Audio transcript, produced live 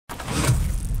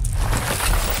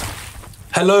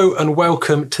Hello and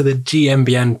welcome to the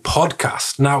GMBN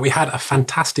podcast. Now, we had a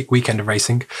fantastic weekend of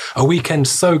racing, a weekend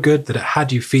so good that it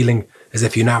had you feeling as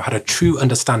if you now had a true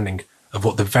understanding of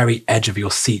what the very edge of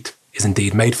your seat is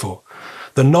indeed made for.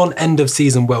 The non-end of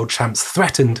season world champs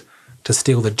threatened to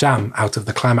steal the jam out of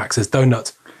the climax's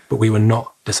donut, but we were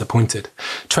not disappointed.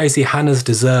 Tracy Hanna's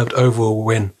deserved overall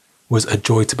win was a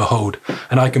joy to behold,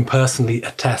 and I can personally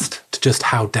attest to just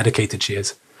how dedicated she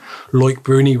is. Loic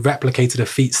Bruni replicated a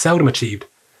feat seldom achieved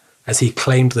as he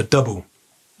claimed the double.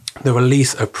 The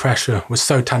release of pressure was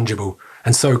so tangible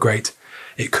and so great,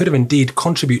 it could have indeed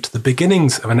contributed to the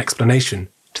beginnings of an explanation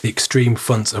to the extreme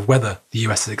fronts of weather the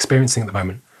US is experiencing at the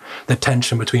moment. The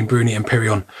tension between Bruni and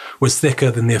Pirion was thicker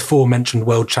than the aforementioned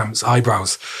world champ's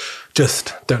eyebrows.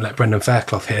 Just don't let Brendan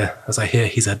Fairclough hear, as I hear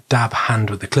he's a dab hand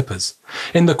with the Clippers.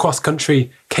 In the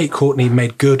cross-country, Kate Courtney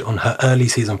made good on her early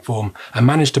season form and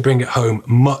managed to bring it home,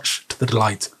 much to the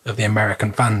delight of the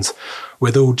American fans.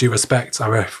 With all due respect,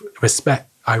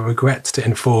 I regret to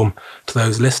inform to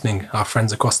those listening, our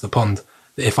friends across the pond,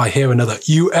 that if I hear another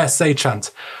USA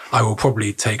chant, I will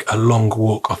probably take a long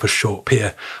walk off a short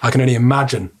pier. I can only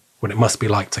imagine what it must be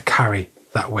like to carry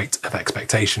that weight of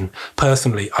expectation.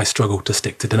 Personally, I struggle to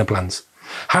stick to dinner plans.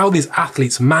 How these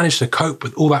athletes manage to cope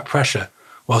with all that pressure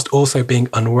whilst also being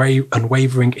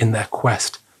unwavering in their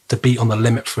quest to be on the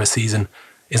limit for a season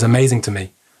is amazing to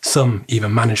me. Some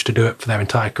even manage to do it for their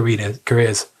entire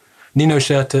careers. Nino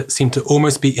Schurter seemed to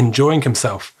almost be enjoying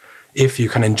himself, if you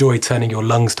can enjoy turning your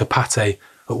lungs to pate at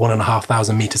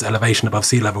 1,500 metres elevation above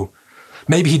sea level.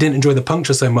 Maybe he didn't enjoy the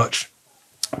puncture so much,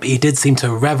 but he did seem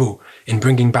to revel in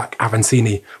bringing back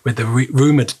Avancini, with the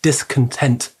rumoured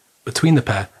discontent between the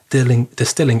pair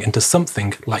distilling into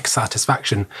something like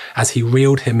satisfaction as he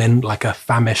reeled him in like a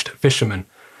famished fisherman.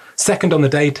 Second on the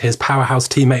day to his powerhouse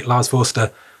teammate Lars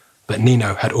Forster, but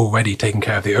Nino had already taken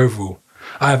care of the overall.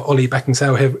 I have Oli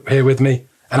Beckingsale here with me,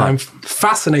 and I'm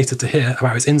fascinated to hear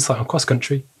about his insight on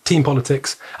cross-country, team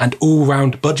politics, and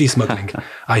all-round budgie smuggling.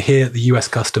 I hear the US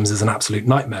customs is an absolute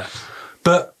nightmare.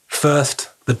 But first,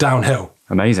 the downhill.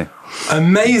 Amazing.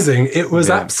 It was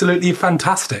absolutely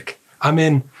fantastic. I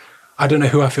mean, I don't know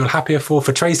who I feel happier for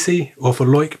Tracy or for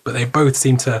Loic, but they both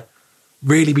seem to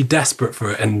really be desperate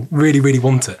for it and really, really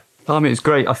want it. I mean, it's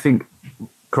great. I think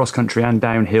cross-country and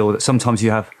downhill, that sometimes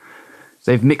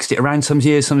they've mixed it around some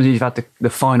years. Sometimes you've had the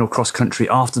final cross-country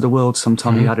after the Worlds.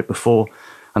 Sometimes you had it before.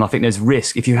 And I think there's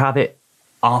risk. If you have it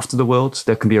after the Worlds,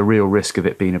 there can be a real risk of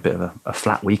it being a bit of a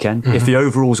flat weekend. If the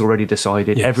overall's already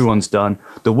decided, everyone's done,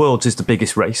 the Worlds is the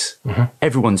biggest race,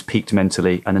 everyone's peaked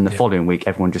mentally, and then the following week,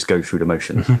 everyone just goes through the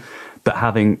motions. But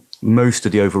having most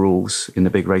of the overalls in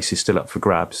the big races still up for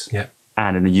grabs,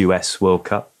 and in the US World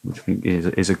Cup, which I think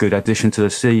is a good addition to the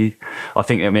sea, I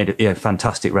think it made it a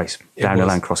fantastic race,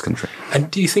 downhill and cross-country. And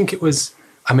do you think it was,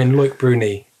 I mean, Loic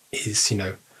Bruni is,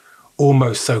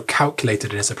 almost so calculated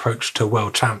in his approach to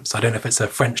world champs. I don't know if it's a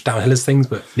French downhillers thing,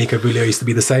 but Nico Bouliot used to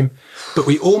be the same. But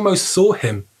we almost saw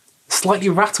him slightly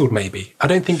rattled, maybe. I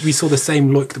don't think we saw the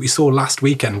same Loic that we saw last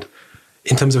weekend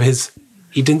in terms of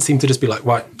he didn't seem to just be like,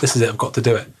 right, this is it, I've got to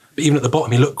do it. But even at the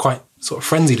bottom, he looked quite sort of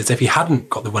frenzied as if he hadn't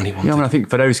got the one he wanted. Yeah, I mean, I think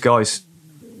for those guys,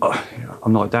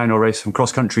 I'm not a downhill racer, I'm a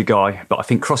cross-country guy, but I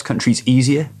think cross-country's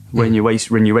easier when you're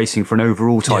racing for an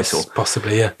overall title. Yes,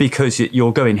 possibly, yeah. Because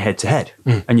you're going head-to-head,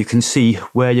 and you can see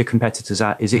where your competitor's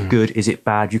at. Is it good? Is it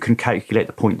bad? You can calculate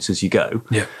the points as you go.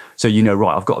 Yeah. So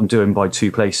right, I've got them doing by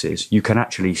 2 places. You can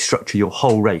actually structure your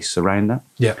whole race around that.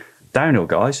 Yeah. Downhill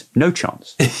guys, no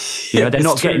chance. They're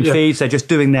not getting feeds, they're just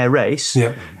doing their race.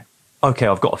 Yeah. Okay,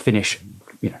 I've got to finish,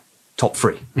 top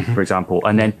 3, for example,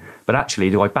 and then... But actually,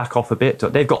 do I back off a bit?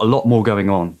 They've got a lot more going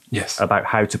on about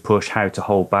how to push, how to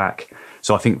hold back.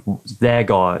 So I think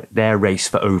their race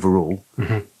for overall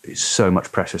is so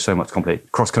much pressure, so much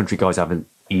complicated. Cross-country guys have an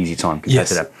easy time compared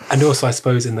to them. And also, I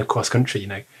suppose, in the cross-country,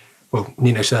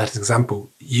 Nino Schurter's example,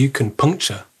 you can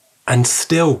puncture and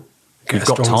still get You've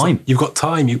got time. You've got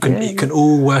time. It can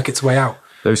all work its way out.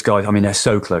 Those guys, I mean, they're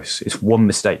so close. It's one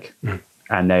mistake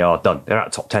and they are done. They're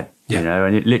at top 10.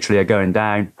 And it literally are going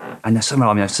down. And there's some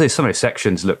of the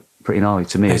sections look pretty gnarly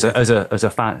to me as a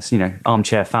fan,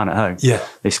 armchair fan at home. Yeah,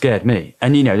 they scared me.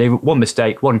 And they one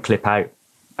mistake, one clip out,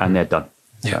 and they're done.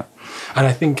 Yeah, and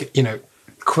I think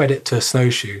credit to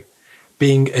Snowshoe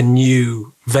being a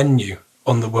new venue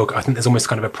on the World Cup. I think there's almost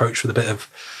kind of approach with a bit of.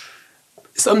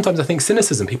 Sometimes I think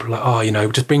cynicism. People are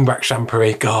like, just bring back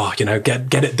Champery.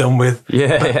 Get it done with.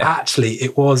 But actually,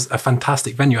 it was a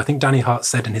fantastic venue. I think Danny Hart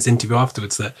said in his interview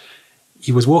afterwards that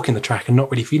he was walking the track and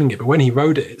not really feeling it, but when he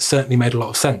rode it, it certainly made a lot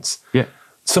of sense. Yeah.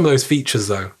 Some of those features,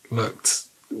 though, looked,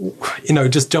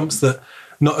 just jumps that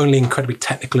not only incredibly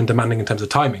technical and demanding in terms of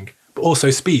timing, but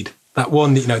also speed. That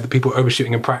one that, the people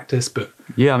overshooting in practice, but...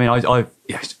 Yeah, I mean,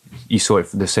 yes, you saw it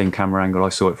from the same camera angle I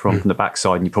saw it from the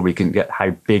backside, and you probably couldn't get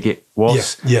how big it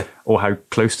was or how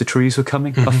close the trees were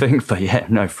coming, I think. But yeah,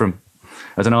 no,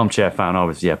 as an armchair fan, I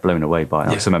was, blown away by it.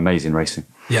 That was some amazing racing.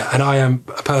 Yeah, and I am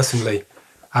personally,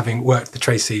 having worked with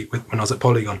Tracy when I was at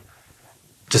Polygon,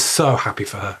 just so happy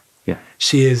for her. Yeah.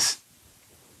 She is,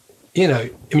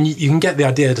 I mean, you can get the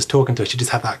idea just talking to her. She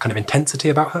just had that kind of intensity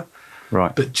about her.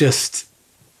 Right. But just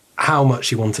how much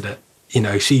she wanted it.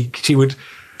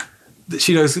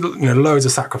 She does, loads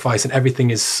of sacrifice, and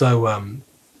everything is so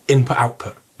input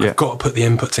output. I've got to put the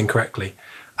inputs in correctly.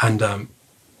 And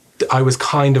I was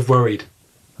kind of worried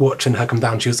watching her come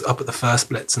down. She was up at the first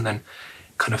splits and then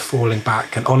kind of falling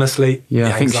back. And honestly,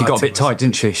 I think she got a bit tight,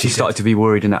 didn't she? She started to be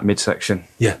worried in that midsection.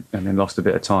 Yeah. And then lost a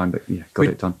bit of time, but got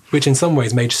it done. Which in some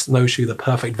ways made Snowshoe the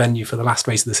perfect venue for the last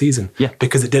race of the season. Yeah.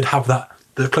 Because it did have that.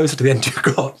 The closer to the end you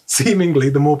got, seemingly,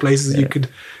 the more places you could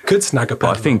snag a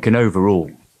pedal. But I think an overall,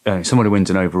 someone who wins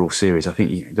an overall series, I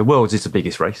think the Worlds is the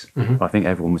biggest race. I think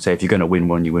everyone would say if you're going to win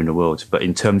one, you win the Worlds. But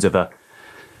in terms of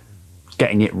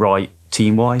getting it right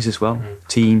team-wise as well,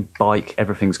 team, bike,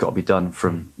 everything's got to be done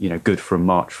from, good from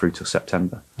March through till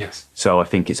September. Yes. So I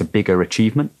think it's a bigger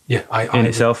achievement in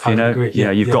itself. I agree.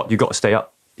 You've got to stay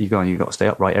up. You've got to stay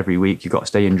upright every week. You've got to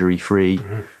stay injury-free.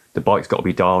 The bike's got to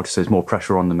be dialed, so there's more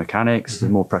pressure on the mechanics, there's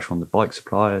more pressure on the bike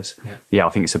suppliers. I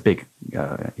think it's a big,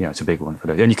 it's a big one for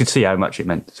those. And you could see how much it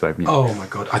meant to everyone. Oh my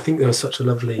God. I think there was such a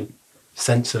lovely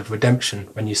sense of redemption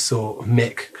when you saw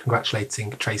Mick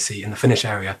congratulating Tracy in the finish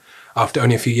area after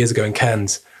only a few years ago in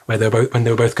Cairns, when they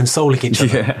were both consoling each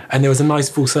other. And there was a nice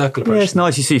full circle approach. Yeah, it's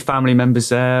nice. You see family members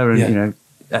there and,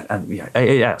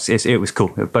 it was cool.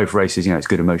 Both races, it's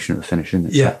good emotion at the finish, isn't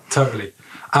it? Yeah, totally.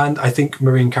 And I think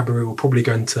Marine Cabaret will probably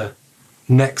go into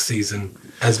next season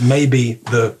as maybe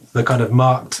the kind of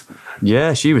marked.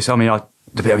 Yeah, she was. I mean, that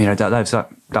was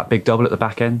that big double at the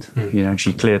back end.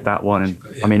 She cleared that one, and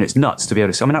I mean, it's nuts to be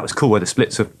able to. I mean, that was cool where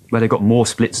they've got more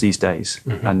splits these days,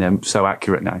 and they're so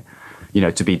accurate now.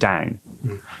 To be down,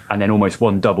 and then almost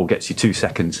one double gets you 2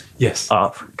 seconds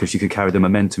up because you could carry the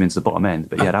momentum into the bottom end.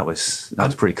 But that was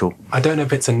pretty cool. I don't know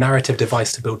if it's a narrative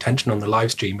device to build tension on the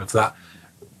live stream of that.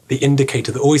 The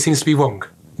indicator that always seems to be wrong,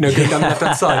 going down the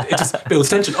left-hand side. It just builds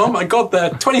tension. Oh my God,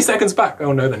 they're 20 seconds back.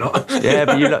 Oh no, they're not. Yeah,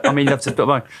 but you have to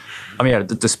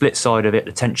put the split side of it,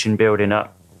 the tension building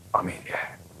up. I mean,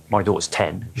 my daughter's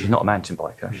 10. She's not a mountain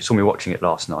biker. She saw me watching it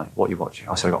last night. What are you watching?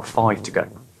 I said, I got 5 to go.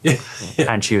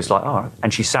 And she was like, all right.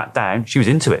 And she sat down. She was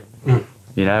into it.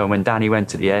 And when Danny went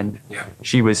to the end,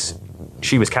 she was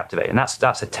captivated. And that's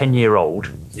a 10-year-old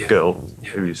girl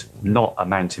who's not a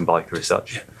mountain biker as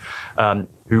such.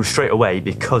 Who straight away,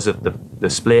 because of the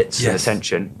splits and the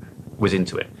tension, was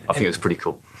into it. I think it was pretty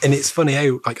cool. And it's funny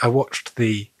how, I watched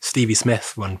the Stevie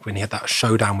Smith one when he had that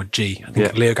showdown with G, I think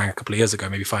at Leogang a couple of years ago,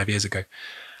 maybe 5 years ago.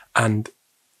 And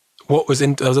there was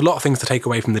a lot of things to take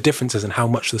away from the differences and how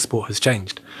much the sport has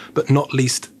changed, but not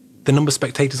least the number of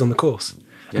spectators on the course.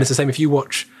 And it's the same if you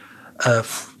watch,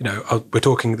 we're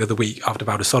talking the other week after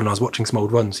Val d'Isole, and I was watching some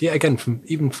old runs. Yeah, again, from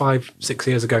even 5-6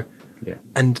 years ago. Yeah.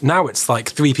 And now it's like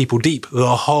 3 people deep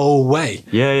the whole way.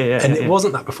 And it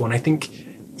wasn't that before. And I think,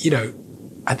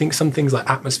 some things like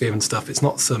atmosphere and stuff, it's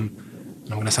not some, and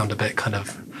I'm going to sound a bit kind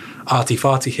of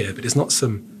arty-farty here, but it's not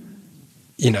some,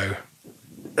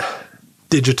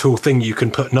 digital thing you can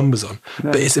put numbers on.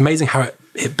 No. But it's amazing how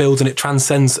it builds and it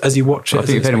transcends as you watch it. I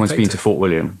think if anyone's been to Fort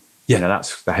William,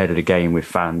 that's the head of the game with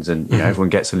fans, and everyone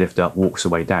gets a lift up, walks the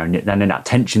way down, and then that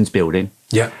tension's building.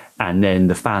 Yeah. And then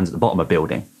the fans at the bottom are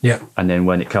building. Yeah. And then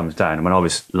when it comes down, and when I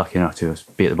was lucky enough to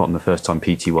be at the bottom the first time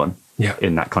PT1,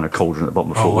 in that kind of cauldron at the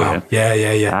bottom of Fort William.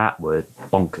 Yeah. That were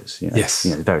bonkers. Yes.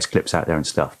 There's various clips out there and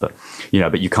stuff, but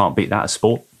you can't beat that as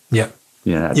sport. Yeah.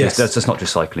 That's just not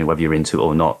just cycling, whether you're into it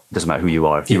or not. It doesn't matter who you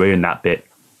are. If you're in that bit,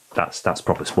 that's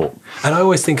proper sport. And I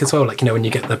always think as well, when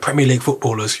you get the Premier League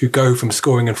footballers who go from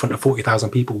scoring in front of 40,000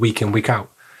 people week in, week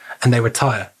out, and they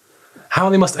retire, how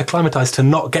they must acclimatise to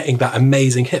not getting that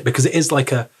amazing hit, because it is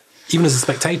like even as a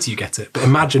spectator you get it, but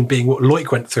imagine being what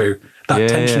Loic went through, that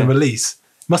tension and release.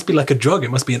 It must be like a drug. It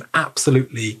must be an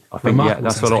absolutely remarkable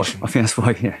sensation. I think that's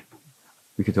why,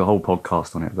 we could do a whole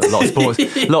podcast on it, but a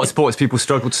lot of sports people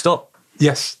struggle to stop.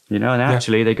 Yes. And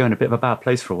actually they go in a bit of a bad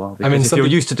place for a while. Because if you're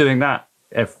used to doing that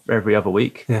every other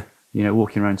week,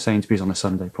 walking around Sainsbury's on a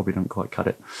Sunday probably don't quite cut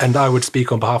it. And I would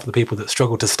speak on behalf of the people that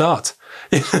struggle to start.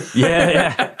 But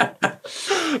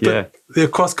the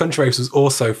cross-country race was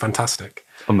also fantastic.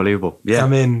 Unbelievable. Yeah. I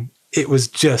mean, it was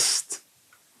just,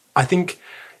 I think,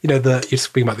 you're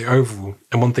speaking about the overall,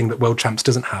 and one thing that World Champs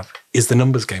doesn't have is the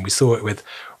numbers game. We saw it with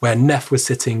where Neff was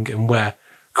sitting and where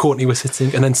Courtney was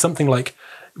sitting, and then something like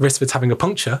Risford's having a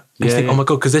puncture, and you think, oh my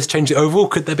God, because this changed the overall,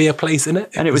 could there be a place in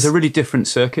it? And it was a really different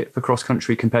circuit for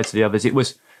cross-country compared to the others. It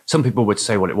was, some people would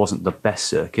say, well, it wasn't the best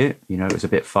circuit, you know, it was a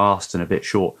bit fast and a bit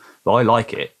short, but I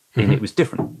like it, and it was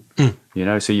different, you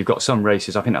know, so you've got some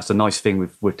races, I think that's the nice thing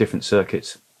with different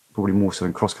circuits, probably more so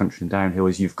in cross-country and downhill,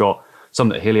 is you've got some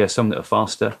that are hillier, some that are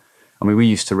faster. I mean, we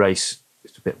used to race,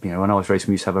 it's a bit, you know, when I was racing,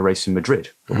 we used to have a race in Madrid,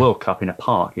 the World Cup in a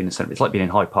park in the centre. It's like being in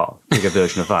Hyde Park, bigger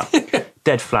version of that.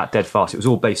 Dead flat, dead fast. It was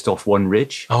all based off one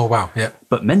ridge. Oh, wow, yeah.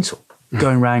 But mental.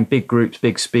 Going around, big groups,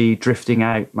 big speed, drifting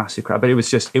out, massive crowd. But it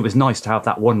was nice to have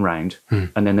that one round,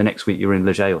 and then the next week you were in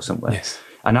Leger or somewhere. Yes.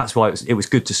 And that's why it was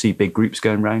good to see big groups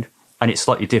going round. And it's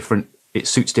slightly different. It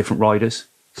suits different riders.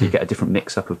 So you get a different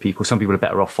mix-up of people. Some people are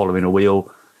better off following a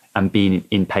wheel and being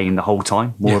in pain the whole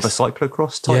time, more of a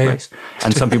cyclocross type race.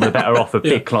 And some people are better off of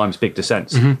big climbs, big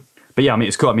descents. But yeah, I mean,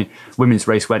 it's cool. I mean, women's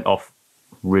race went off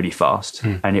really fast.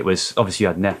 And it was, obviously you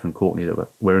had Neff and Courtney that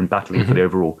were in battling for the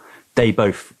overall. They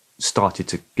both started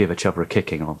to give each other a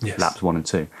kicking on laps 1 and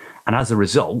 2. And as a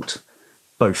result,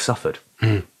 both suffered.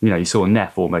 You know, you saw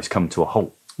Neff almost come to a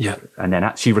halt. Yeah. And then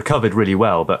she recovered really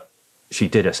well, but she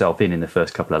did herself in the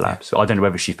first couple of laps. I don't know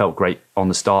whether she felt great on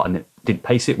the start and it didn't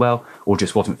pace it well, or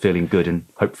just wasn't feeling good and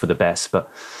hoped for the best.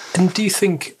 And do you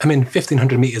think, I mean,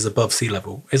 1,500 metres above sea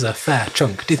level is a fair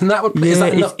chunk. Do you think that would, is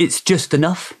that enough? It's just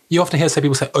enough. You often hear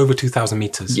people say over 2,000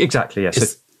 metres. Exactly, yes.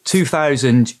 So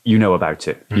 2,000, you know about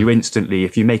it. You instantly,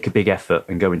 if you make a big effort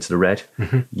and go into the red,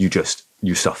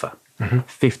 you suffer.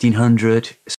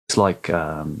 1,500, it's like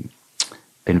in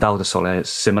Val di Sole, it's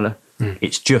similar.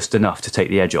 It's just enough to take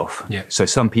the edge off. Yeah. So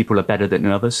some people are better than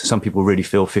others. Some people really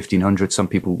feel 1,500. Some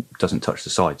people doesn't touch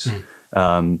the sides.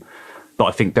 But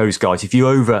I think those guys, if you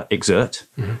over-exert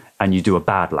and you do a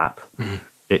bad lap,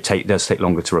 it does take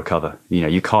longer to recover. You know,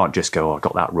 you can't just go, oh, I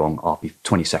got that wrong, I'll be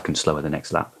 20 seconds slower the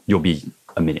next lap. You'll be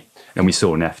a minute. And we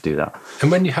saw Neff do that.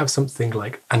 And when you have something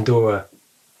like Andorra,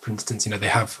 for instance, you know, they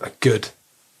have a good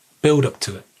build-up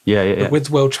to it. Yeah. But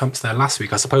with world champs there last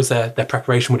week, I suppose their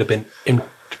preparation would have been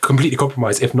completely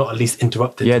compromised, if not at least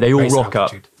interrupted. Yeah, they all rock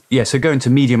altitude. up. Yeah, so going to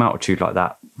medium altitude like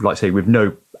that, like say with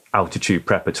no altitude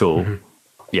prep at all,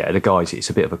 yeah, the guys, it's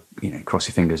a bit of a, you know, cross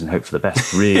your fingers and hope for the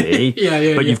best, really.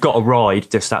 But you've got to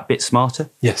ride just that bit smarter.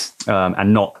 Yes.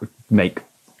 And not make,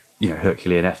 you know,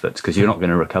 Herculean efforts, because you're not going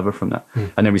to recover from that.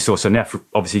 And then we saw, so Neff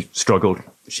obviously struggled.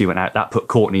 She went out. That put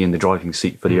Courtney in the driving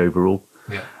seat for the overall.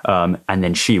 Yeah. And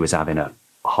then she was having a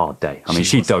hard day. I mean,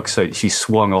 she dug, so she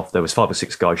swung off. There was 5 or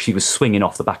 6 guys. She was swinging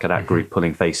off the back of that group,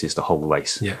 pulling faces the whole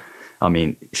race. Yeah. I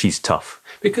mean, she's tough.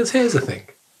 Because here's the thing.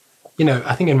 You know,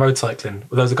 I think in road cycling,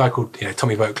 there was a guy called, you know,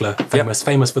 Tommy Vogler,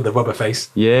 famous for the rubber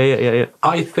face. Yeah.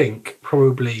 I think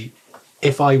probably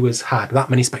if I had that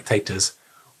many spectators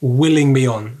willing me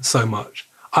on so much,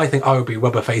 I think I would be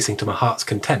rubber facing to my heart's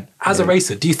content. As a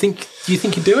racer, do you think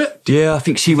you'd do it? Yeah, I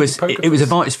think she was. It was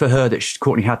advantage for her that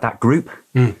Courtney had that group,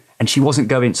 and she wasn't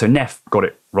going. So Neff got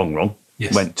it wrong.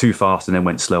 Yes. Went too fast and then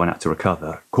went slow and had to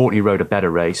recover. Courtney rode a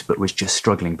better race, but was just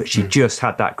struggling. But she just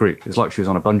had that group. It was like she was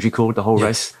on a bungee cord the whole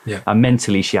race. Yeah. And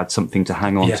mentally, she had something to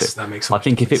hang on to. Yes, that makes sense. I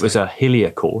think if it was a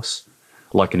hillier course,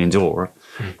 like an Andorra,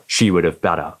 she would have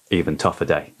had an even tougher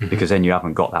day, because then you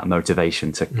haven't got that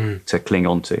motivation to cling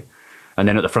on to. And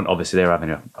then at the front, obviously, they're having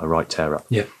a right tear up.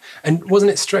 Yeah. And wasn't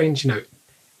it strange, you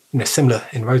know, similar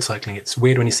in road cycling, it's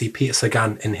weird when you see Peter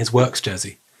Sagan in his works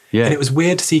jersey. Yeah. And it was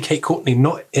weird to see Kate Courtney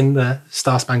not in the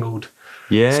Star-Spangled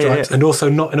stripes, and also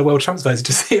not in a World Champs jersey.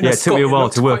 Just seeing it took me a while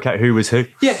to work out who was who.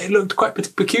 Yeah, it looked quite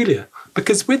peculiar.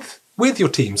 Because with your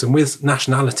teams and with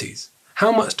nationalities,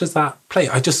 how much does that play?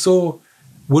 I just saw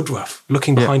Woodruff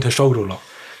looking behind her shoulder a lot.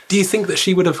 Do you think that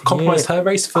she would have compromised her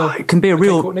race for it can be a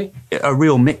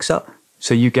real mix-up.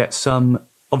 So you get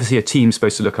obviously a team's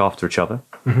supposed to look after each other,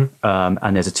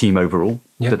 and there's a team overall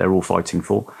that they're all fighting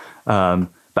for.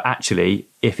 But actually,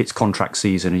 if it's contract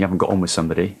season and you haven't got on with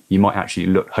somebody, you might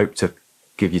actually hope to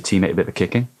give your teammate a bit of a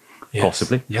kicking,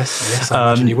 possibly. Yes,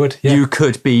 I imagine you would. Yeah. You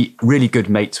could be really good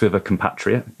mates with a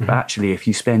compatriot, but actually, if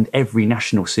you spend every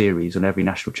national series and every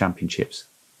national championships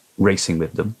racing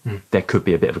with them, there could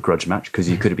be a bit of a grudge match, because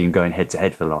you could have been going head to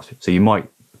head for the last. So you might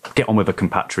get on with a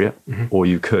compatriot, or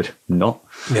you could not.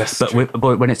 Yes,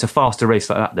 but when it's a faster race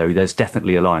like that, though, there's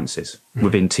definitely alliances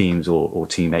within teams or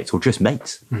teammates or just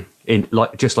mates,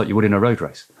 just like you would in a road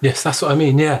race. Yes, that's what I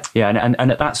mean. Yeah,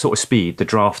 and at that sort of speed, the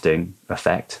drafting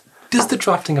effect. Does the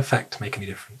drafting effect make any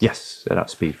difference? Yes, at that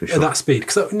speed for sure. At that speed,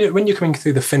 because when you're coming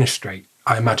through the finish straight,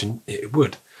 I imagine it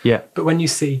would. Yeah. But when you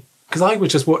see, because I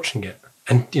was just watching it,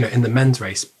 and you know, in the men's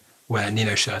race where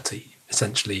Nino Schurter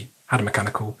essentially had a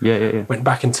mechanical, went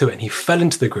back into it, and he fell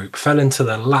into the group, fell into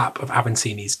the lap of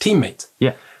Avancini's teammate.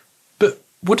 Yeah. But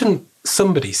wouldn't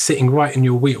somebody sitting right in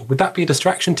your wheel, would that be a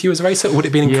distraction to you as a racer, or would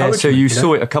it be an encouragement? Yeah, so you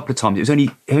saw it a couple of times.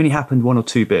 It only happened one or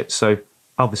two bits. So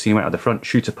obviously he went out the front,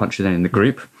 shooter punched then in the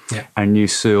group, and you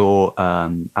saw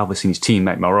Alvacini's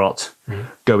teammate Marat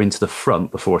go into the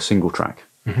front before a single track,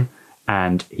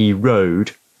 and he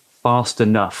rode fast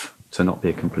enough to not be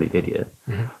a complete idiot,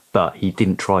 but he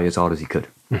didn't try as hard as he could.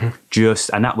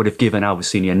 And that would have given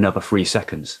Alvacini another 3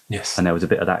 seconds. Yes. And there was a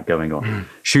bit of that going on.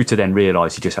 Shooter then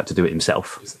realised he just had to do it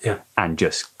himself, and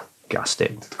just gassed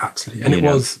it. Absolutely. And it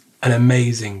was an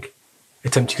amazing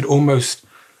attempt. You could almost,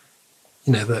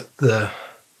 and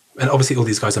obviously all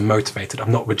these guys are motivated.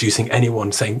 I'm not reducing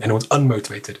anyone, saying anyone's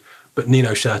unmotivated, but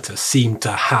Nino Schurter seemed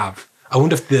to have, I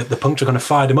wonder if the puncture kind of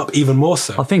fired him up even more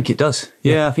so. I think it does.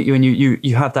 Yeah, I think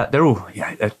you have that. They're all,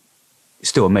 it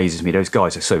still amazes me. Those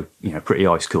guys are so, pretty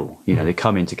ice cool. They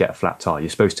come in to get a flat tire. You're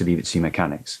supposed to leave it to your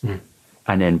mechanics.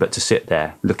 And then, but to sit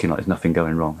there looking like there's nothing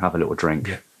going wrong, have a little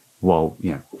drink while,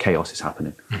 chaos is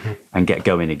happening and get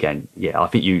going again. Yeah, I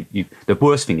think the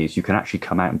worst thing is you can actually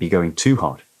come out and be going too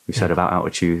hard. We said about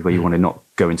altitude where you want to not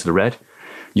go into the red.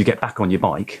 You get back on your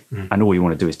bike and all you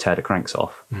want to do is tear the cranks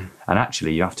off. And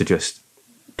actually you have to just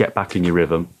get back in your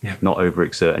rhythm, not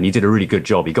overexert. And he did a really good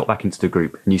job. He got back into the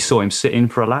group and you saw him sit in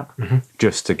for a lap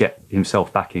just to get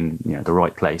himself back in the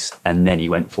right place. And then he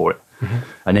went for it.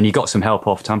 And then he got some help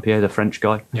off Tampier, the French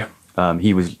guy.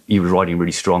 He was riding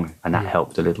really strong and that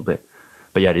helped a little bit.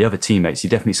 But the other teammates, you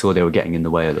definitely saw they were getting in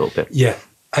the way a little bit. Yeah.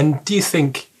 And do you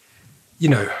think,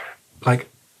 like,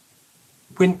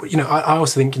 when, I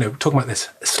also think, talking about this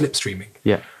slipstreaming.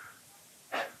 Yeah.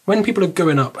 When people are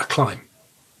going up a climb,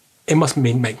 it must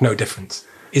make no difference.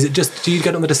 Is it just, do you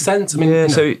get on the descent?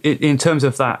 So in terms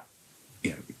of that,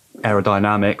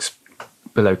 aerodynamics,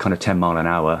 below kind of 10 mile an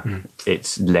hour,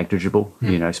 it's negligible,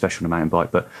 especially on a mountain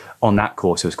bike. But on that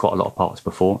course, there was quite a lot of parts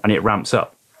before, and it ramps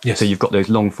up. Yes. So you've got those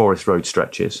long forest road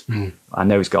stretches,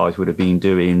 and those guys would have been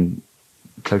doing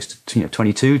close to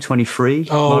 22, 23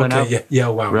 mile an hour. Yeah,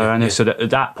 wow. So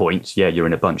at that point, you're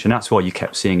in a bunch, and that's why you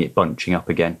kept seeing it bunching up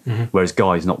again, whereas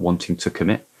guys not wanting to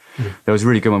commit. There was a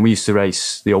really good one. We used to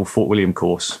race the old Fort William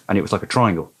course, and it was like a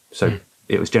triangle. So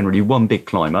it was generally one big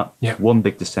climb up, one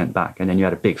big descent back, and then you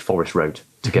had a big forest road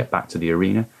to get back to the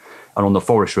arena. And on the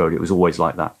forest road, it was always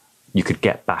like that. You could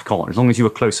get back on. As long as you were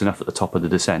close enough at the top of the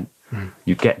descent,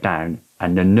 you'd get down,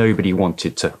 and then nobody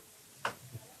wanted to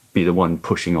be the one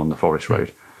pushing on the forest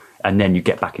road. And then you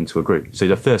get back into a group. So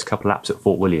the first couple of laps at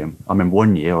Fort William, I remember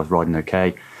one year I was riding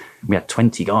okay. We had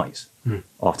 20 guys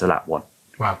after lap one.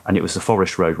 Wow. And it was the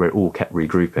forest road where it all kept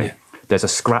regrouping. Yeah. There's a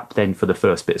scrap then for the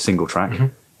first bit of single track,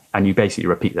 and you basically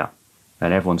repeat that.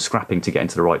 And everyone's scrapping to get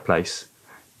into the right place.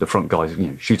 The front guys,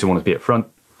 shooter want to be at front.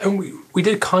 And we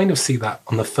did kind of see that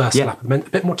on the first lap, a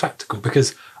bit more tactical,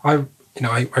 because I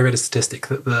read a statistic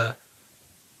that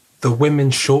the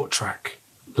women's short track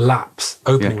laps,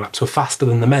 opening laps, were faster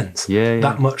than the men's.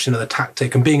 That much, the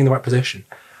tactic and being in the right position.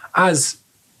 As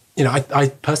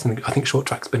I personally, I think short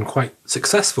track's been quite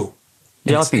successful.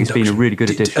 I think it's been a really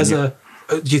good addition.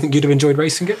 Do you think you'd have enjoyed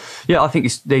racing it? Yeah, I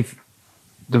think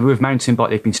with mountain bike,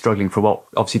 they've been struggling for a while.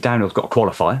 Obviously, downhill's got a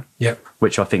qualifier,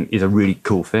 which I think is a really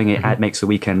cool thing. It makes the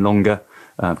weekend longer,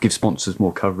 gives sponsors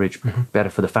more coverage, better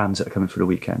for the fans that are coming for the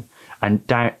weekend. And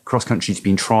cross country's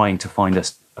been trying to find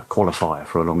us a qualifier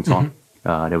for a long time.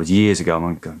 There was years ago,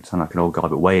 I'm going to sound like an old guy,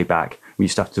 but way back, we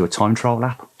used to have to do a time trial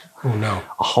lap. Oh no!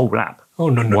 A whole lap. Oh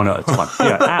no! One at a time.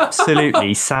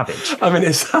 Absolutely savage.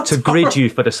 It's to grid you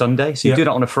for the Sunday. So you do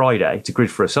that on a Friday to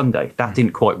grid for a Sunday. That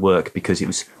didn't quite work because it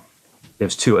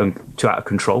was too out of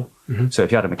control. So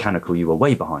if you had a mechanical, you were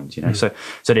way behind. So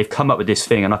they've come up with this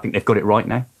thing, and I think they've got it right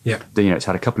now. It's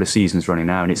had a couple of seasons running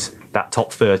now, and it's that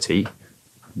top 30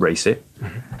 race it,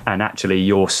 and actually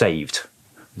you're saved.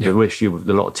 The issue with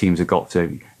a lot of teams have got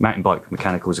to mountain bike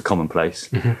mechanicals are commonplace.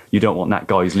 You don't want that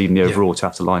guy who's leading the overall to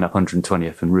have to line up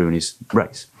 120th and ruin his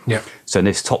race. So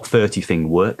this top 30 thing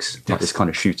works, like this kind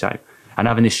of shootout. And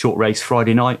having this short race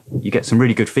Friday night, you get some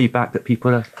really good feedback that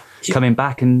people are coming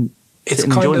back and it's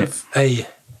kind of I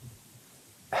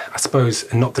suppose,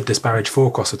 and not to disparage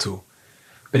four-cross at all,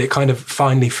 but it kind of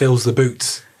finally fills the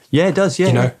boots. Yeah, it does,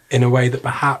 in a way that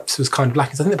perhaps was kind of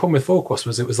lacking. So I think the problem with four-cross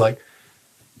was it was like,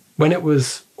 when it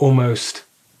was almost,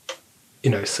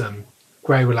 some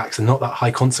grey relaxed and not that high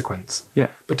consequence.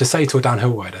 But to say to a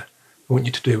downhill rider, I want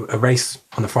you to do a race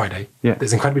on the Friday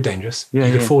that's incredibly dangerous. You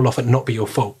could fall off and not be your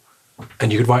fault,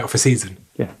 and you could write off a season.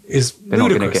 Is they're ludicrous. Not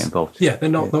going to get involved. They're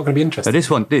not going to be interested. So this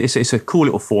one, it's a cool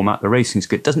little format. The racing's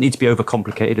good. It doesn't need to be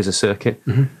overcomplicated as a circuit.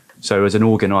 So as an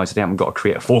organiser, they haven't got to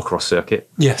create a 4-cross circuit.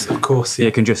 Yes, of course. Yeah.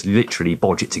 They can just literally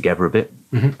bodge it together a bit.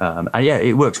 And yeah,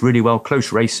 it works really well.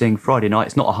 Close racing, Friday night.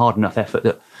 It's not a hard enough effort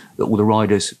that all the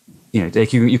riders, you know,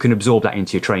 you can absorb that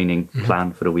into your training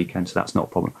plan for the weekend. So that's not a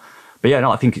problem. But yeah,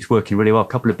 no, I think it's working really well. A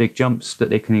couple of big jumps that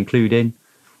they can include in.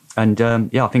 And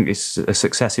yeah, I think it's a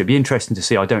success. It'd be interesting to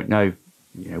see. I don't know,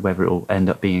 you know, whether it'll end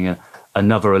up being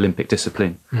another Olympic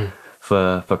discipline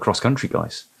for cross-country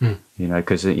guys. You know,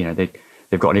 because, you know,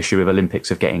 they've got an issue with Olympics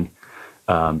of getting,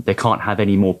 they can't have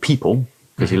any more people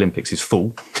because the Olympics is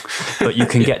full, but you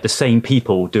can get the same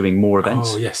people doing more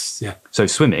events. Oh, yes, yeah. So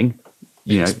swimming,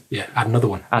 you know. Yeah, add another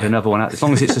one. Add another one. As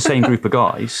long as it's the same group of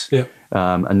guys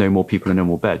and no more people and no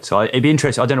more beds. So it'd be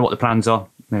interesting. I don't know what the plans are.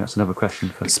 Maybe that's another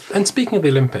question. And speaking of the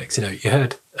Olympics, you know, you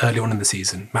heard early on in the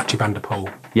season, Mathieu van der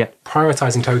Poel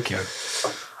prioritising Tokyo.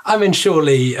 I mean,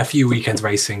 surely a few weekends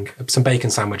racing, some bacon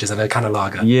sandwiches and a can of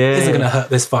lager isn't going to hurt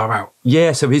this far out.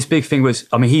 Yeah, so his big thing was,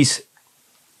 I mean, he's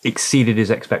exceeded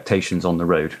his expectations on the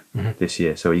road this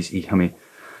year. So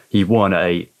he won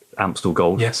a Amstel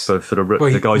Gold for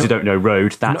the guys who don't know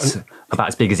road. That's about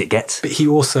as big as it gets. But he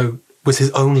also was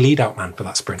his own lead-out man for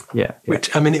that sprint. Yeah.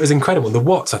 Which, I mean, it was incredible. The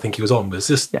watts I think he was on was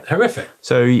just horrific.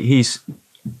 So he's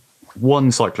won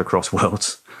cyclocross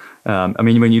worlds. I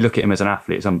mean, when you look at him as an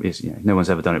athlete, you know, no one's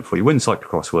ever done it before. He wins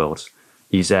cyclocross worlds.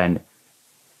 He then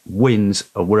wins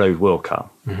a road World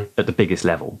Cup at the biggest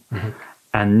level,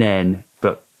 and then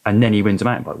he wins a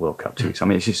mountain bike World Cup too. So I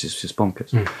mean, it's just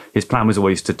bonkers. His plan was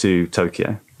always to do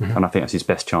Tokyo, and I think that's his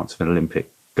best chance of an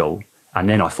Olympic gold. And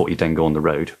then I thought he'd then go on the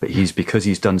road, but because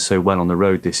he's done so well on the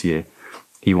road this year,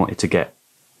 he wanted to get.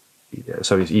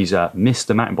 So he's missed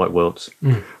the mountain bike worlds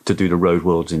to do the road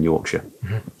worlds in Yorkshire.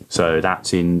 So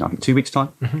that's in, I think, 2 weeks' time.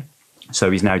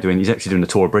 So he's actually doing the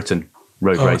Tour of Britain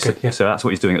road racing. Okay, So that's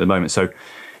what he's doing at the moment. So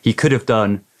he could have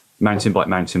done mountain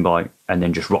bike, and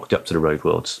then just rocked up to the road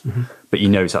worlds. But he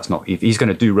knows that's not, if he's going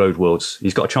to do road worlds,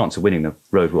 he's got a chance of winning the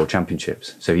road world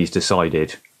championships. So he's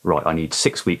decided, right, I need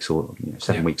 6 weeks or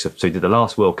 7 weeks of, so he did the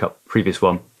last World Cup, previous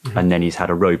one, and then he's had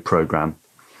a road program.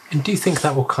 And do you think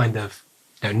that will kind of,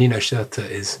 you know, Nino Schurter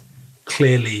is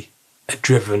clearly a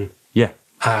driven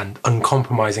and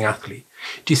uncompromising athlete.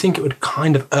 Do you think it would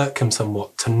kind of irk him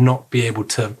somewhat to not be able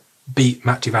to beat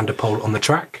Mathieu van der Poel on the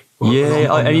track?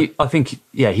 I think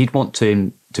he'd want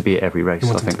him to be at every race. He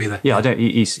wants him to be there. Yeah, I don't.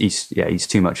 He's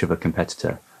too much of a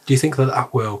competitor. Do you think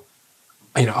that will,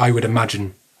 you know, I would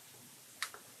imagine,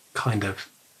 kind of,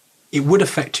 it would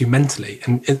affect you mentally,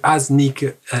 and as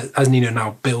Nino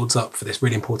now builds up for this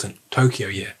really important Tokyo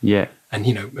year. Yeah. And,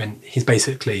 you know, and he's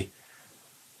basically,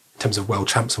 in terms of world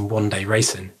champs and one-day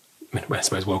racing, I mean, I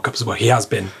suppose World Cups as well, he has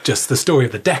been just the story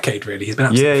of the decade, really. He's been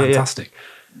absolutely fantastic.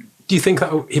 Do you think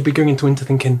that he'd be going into winter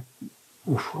thinking,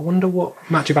 I wonder what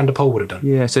Mathieu van der Poel would have done?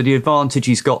 Yeah, so the advantage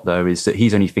he's got, though, is that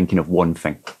he's only thinking of one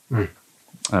thing. Van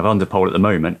der Poel, at the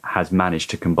moment, has managed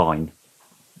to combine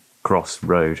cross,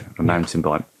 road, and mountain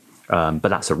bike. But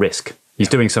that's a risk. He's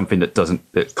doing something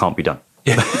that can't be done.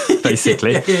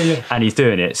 Basically, and he's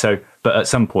doing it. So, but at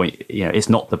some point, you know, it's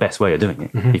not the best way of doing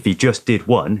it. If he just did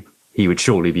one, he would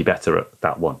surely be better at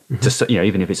that one. Just, you know,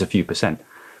 even if it's a few percent,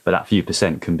 but that few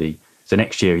percent can be. So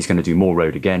next year he's going to do more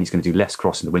road again. He's going to do less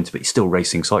cross in the winter, but he's still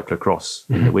racing cyclocross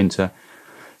in the winter.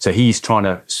 So he's trying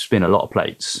to spin a lot of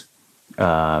plates,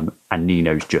 and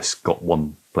Nino's just got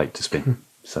one plate to spin.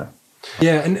 So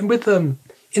and with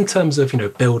in terms of, you know,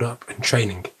 build up and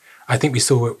training, I think we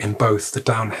saw it in both the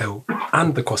downhill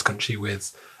and the cross country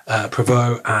with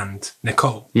Prevost and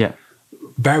Nicole. Yeah.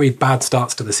 Very bad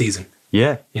starts to the season.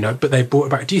 Yeah. You know, but they brought it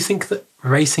back. Do you think that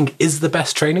racing is the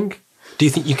best training? Do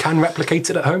you think you can replicate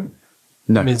it at home?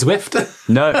 No. I mean, Zwift?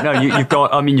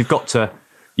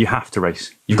 you have to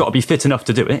race. You've got to be fit enough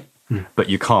to do it, but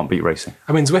you can't beat racing.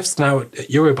 I mean, Zwift's now at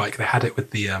Eurobike, they had it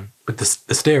with the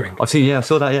steering. I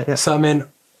saw that, yeah. So, I mean,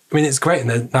 it's great,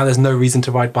 and now there's no reason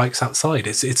to ride bikes outside.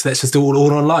 It's let's just do all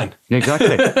online. Yeah,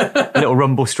 exactly. A little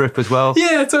rumble strip as well.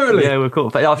 Yeah, totally. Yeah, we're cool.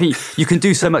 But I think you can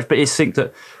do so much, but it's think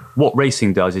that what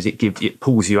racing does is it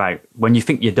pulls you out. When you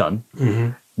think you're done,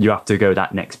 you have to go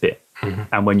that next bit.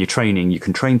 And when you're training, you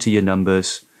can train to your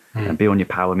numbers and be on your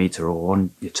power meter or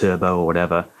on your turbo or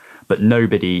whatever. But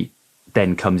nobody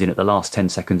then comes in at the last 10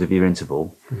 seconds of your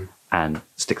interval and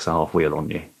sticks a half wheel on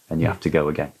you, and you have to go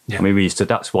again. Yeah. I mean,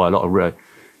 that's why a lot of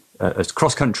as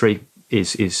cross country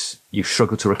is you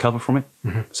struggle to recover from it.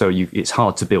 So it's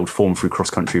hard to build form through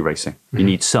cross country racing. You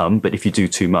need some, but if you do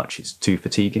too much, it's too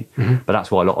fatiguing. But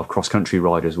that's why a lot of cross country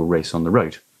riders will race on the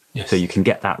road. Yes. So you can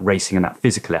get that racing and that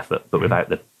physical effort, but without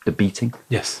the beating.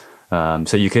 Yes.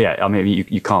 So you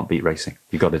can't beat racing.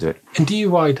 You've got to do it. And do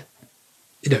you ride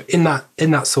in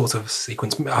that sort of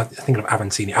sequence, I think of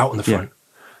Avancini out on the front.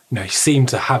 He seemed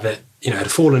to have it. It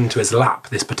had fallen into his lap,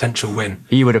 this potential win.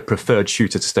 He would have preferred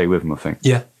Shooter to stay with him, I think.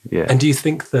 Yeah. And do you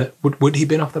think that would he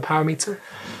been off the power meter?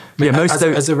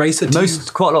 As a racer,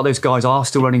 quite a lot of those guys are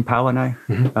still running power now.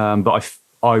 But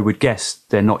I would guess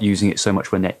they're not using it so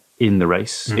much when they're in the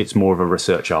race. It's more of a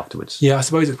research afterwards. Yeah, I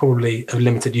suppose it's probably of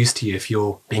limited use to you if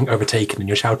you're being overtaken and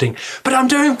you're shouting, "But I'm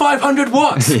doing 500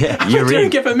 watts. I'm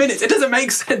doing it for minutes." It doesn't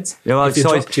make sense.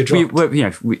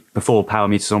 Before power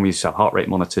meters on, we used to have heart rate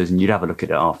monitors, and you'd have a look at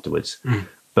it afterwards.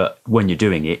 But when you're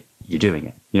doing it, you're doing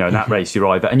it. In that race, you're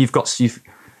either, and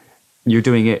you're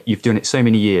doing it. You've done it so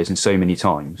many years and so many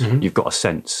times. You've got a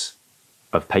sense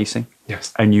of pacing.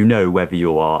 Yes, and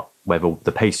whether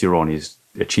the pace you're on is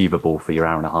achievable for your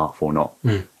hour and a half or not.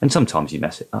 And sometimes you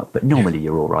mess it up, but normally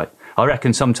you're all right. I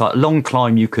reckon sometimes long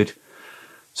climb you could,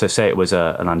 so say it was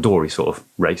an Andorra sort of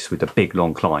race with the big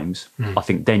long climbs, I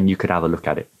think then you could have a look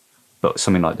at it. But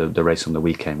something like the race on the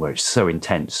weekend where it's so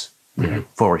intense,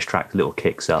 forest track, little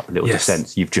kicks up, little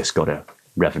descents, you've just got to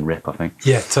rev and rip, I think.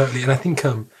 Yeah, totally. And I think,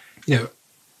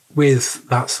 with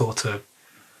that sort of,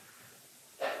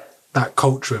 that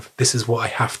culture of this is what I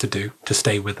have to do to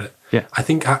stay with it. Yeah. I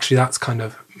think actually that's kind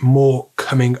of more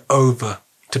coming over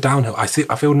to downhill. I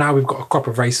feel now we've got a crop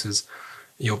of racers,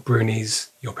 your Brunis,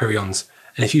 your Pirions,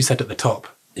 and if you said at the top,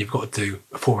 you've got to do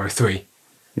a 4:03,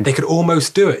 they could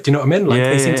almost do it. Do you know what I mean?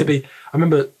 They seem to be. I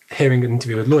remember hearing an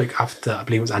interview with Loic after, I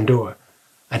believe it was Andorra,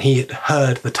 and he had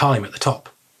heard the time at the top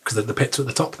because the pits were at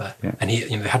the top there, and he,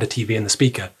 they had a TV in the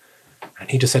speaker,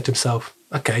 and he just said to himself,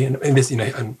 okay, and this,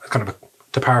 and kind of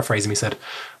to paraphrase him, he said,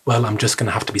 well, I'm just going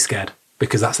to have to be scared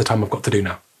because that's the time I've got to do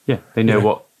now. Yeah, they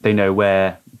know they know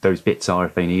where those bits are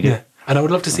if they need it. And I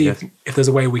would love to see if there's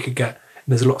a way we could get,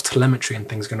 there's a lot of telemetry and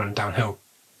things going on downhill.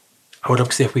 I would love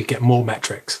to see if we could get more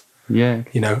metrics. Yeah.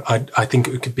 I think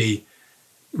it could be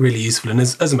really useful. And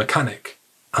as a mechanic,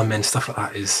 stuff like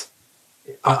that is,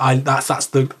 that's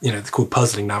the, it's called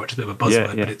puzzling now, which is a bit of a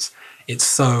buzzword, but it's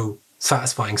so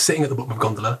satisfying sitting at the bottom of a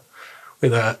gondola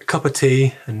with a cup of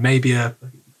tea and maybe a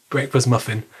breakfast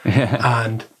muffin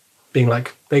and being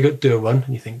like, they go do a run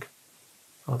and you think,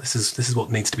 oh, this is what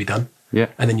needs to be done. Yeah.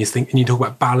 And then you think, and you talk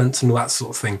about balance and all that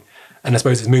sort of thing. And I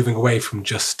suppose it's moving away from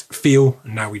just feel.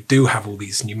 And now we do have all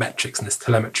these new metrics and this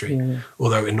telemetry,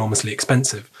 although enormously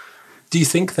expensive. Do you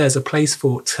think there's a place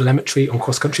for telemetry on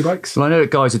cross-country bikes? Well, I know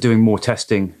that guys are doing more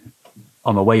testing.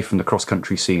 I'm away from the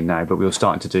cross-country scene now, but we were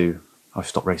starting to do, I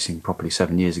stopped racing properly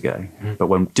 7 years ago.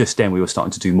 But just then we were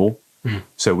starting to do more.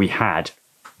 So we had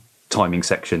timing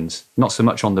sections, not so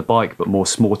much on the bike, but more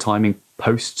small timing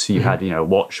posts. So you had, a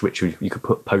watch, which you could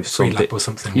put posts on. Lap or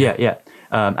something. Yeah.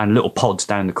 And little pods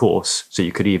down the course. So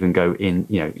you could even go in,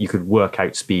 you could work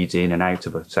out speeds in and out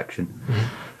of a section.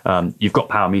 You've got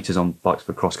power meters on bikes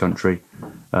for cross country.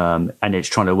 And it's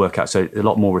trying to work out, so a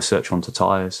lot more research onto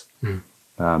tyres.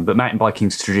 But mountain biking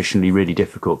is traditionally really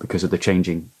difficult because of the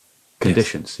changing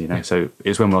conditions, So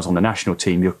it's when I was on the national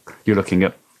team, you're looking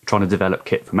at trying to develop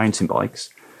kit for mountain bikes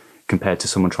compared to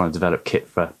someone trying to develop kit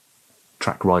for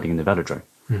track riding in the velodrome.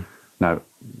 Now,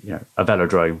 a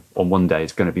velodrome on one day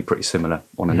is going to be pretty similar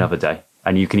on another day.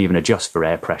 And you can even adjust for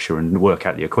air pressure and work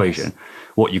out the equation.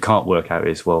 What you can't work out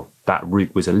is, well, that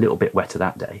route was a little bit wetter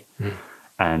that day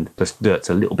and the dirt's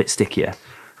a little bit stickier.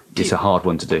 It's a hard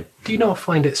one to do. Do you not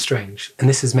find it strange? And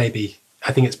this is maybe,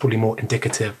 I think it's probably more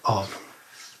indicative of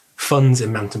funds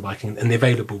in mountain biking and the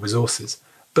available resources.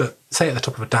 But say at the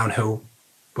top of a downhill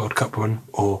World Cup run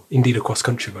or indeed a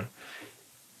cross-country run,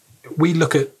 we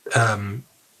look at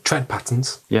tread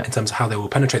patterns in terms of how they will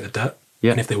penetrate the dirt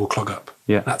and if they will clog up.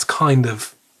 That's kind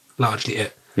of largely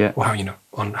it. Or how,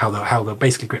 on how they'll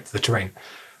basically grip the terrain.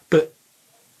 But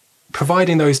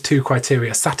providing those two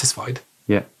criteria are satisfied,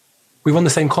 we run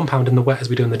the same compound in the wet as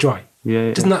we do in the dry.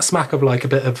 Doesn't that smack of like a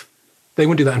bit of, they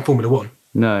wouldn't do that in Formula One.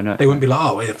 No. They wouldn't be like,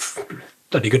 oh, it's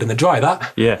bloody good in the dry,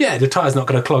 that. Yeah, the tyre's not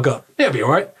going to clog up. It'll be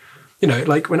all right.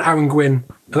 Like when Aaron Gwynn,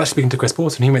 I was speaking to Chris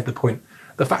Porton, he made the point,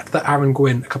 the fact that Aaron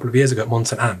Gwynn a couple of years ago at Mont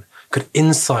Saint Anne could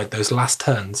inside those last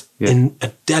turns in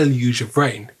a deluge of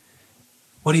rain,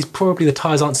 well, he's probably, the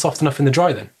tyres aren't soft enough in the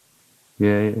dry then.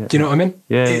 Do you know what I mean?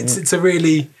 It's a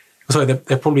really, sorry,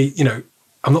 they're probably,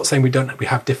 I'm not saying we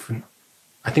have different,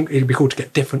 I think it'd be cool to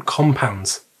get different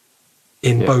compounds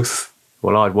in both.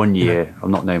 Well, I had 1 year,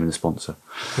 I'm not naming the sponsor.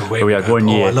 We had 1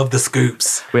 year. I love the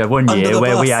scoops. We had 1 year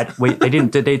where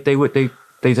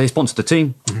they sponsored the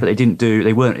team, but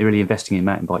they weren't really investing in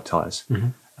mountain bike tyres.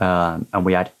 And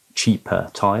we had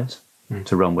cheaper tyres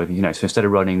to run with, so instead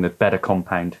of running the better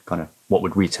compound, kind of what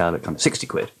would retail at kind of 60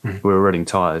 quid, we were running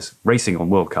tyres, racing on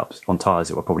World Cups on tyres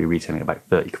that were probably retailing at about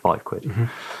 35 quid.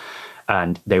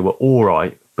 and they were all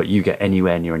right, but you get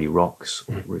anywhere near any rocks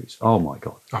or roots. Oh my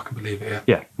God. I can believe it, yeah.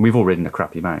 Yeah, we've all ridden a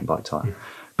crappy mountain bike tyre.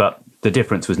 But the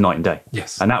difference was night and day.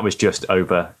 Yes. And that was just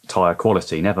over tyre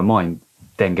quality, never mind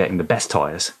then getting the best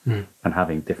tyres and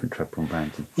having different tread prong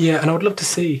brands. Yeah, and I would love to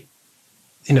see,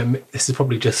 you know, this is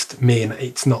probably just me, and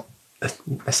it's not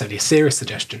necessarily a serious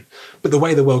suggestion, but the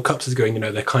way the World Cups is going, you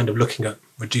know, they're kind of looking at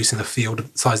reducing the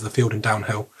size of the field in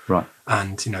downhill. Right.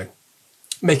 And, you know,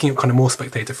 making it kind of more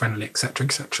spectator friendly, etc.,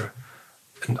 etc.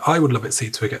 And I would love it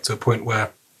to get to a point where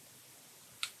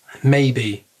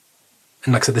maybe,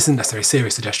 and like I said, this isn't necessarily a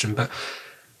serious suggestion, but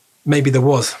maybe there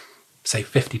was, say,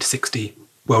 50 to 60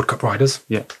 World Cup riders.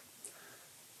 Yeah.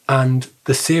 And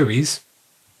the series,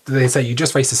 they say you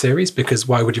just race the series because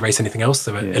why would you race anything else?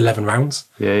 There were 11 rounds.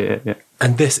 Yeah.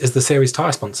 And this is the series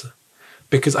tyre sponsor.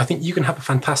 Because I think you can have a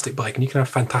fantastic bike and you can have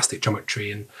fantastic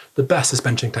geometry and the best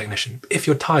suspension technician. But if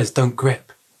your tyres don't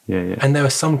grip, and there are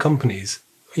some companies,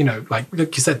 you know, like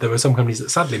you said, there were some companies that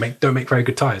sadly don't make very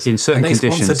good tyres. In certain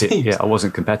conditions, I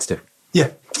wasn't competitive. Yeah.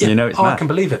 You know, it's mad. I can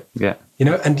believe it. Yeah. You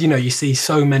know, and you know, you see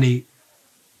so many,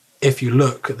 if you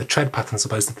look at the tread pattern,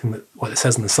 suppose the thing that what it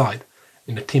says on the side,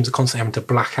 you know, teams are constantly having to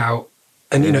black out.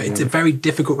 And, you know, it's a very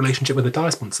difficult relationship with the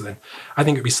tyre sponsor then. I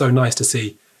think it'd be so nice to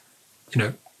see, you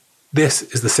know, this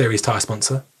is the series tyre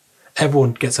sponsor.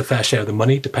 Everyone gets a fair share of the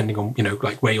money, depending on, you know,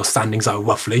 like where your standings are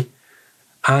roughly.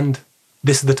 And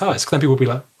this is the tyres. Because then people will be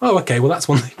like, oh, okay, well, that's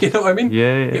one thing. You know what I mean?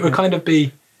 Yeah. It would kind of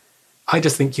be, I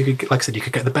just think you could, like I said, you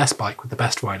could get the best bike with the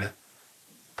best rider,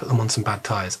 put them on some bad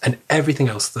tyres, and everything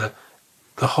else, the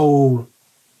whole,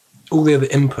 all the other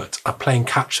inputs are playing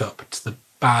catch up to the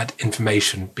bad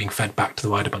information being fed back to the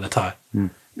rider by the tyre.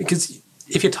 Because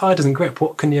if your tyre doesn't grip,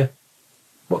 what can you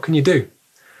do?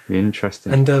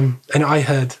 Interesting. And I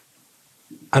heard,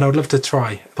 and I would love to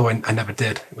try, though I never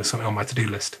did, it was something on my to-do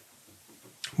list,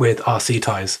 with RC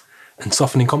tyres and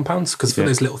softening compounds, because for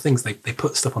those little things, they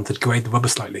put stuff on to degrade the rubber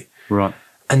slightly. Right.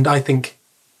 And I think,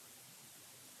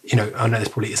 you know, I know this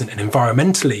probably isn't an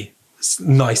environmentally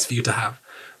nice for you to have,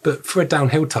 but for a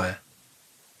downhill tyre,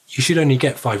 you should only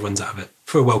get 5 runs out of it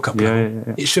for a World Cup level.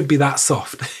 Yeah. It should be that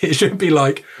soft. It should be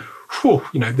like, whew,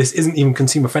 you know, this isn't even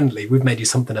consumer friendly. We've made you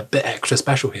something a bit extra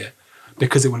special here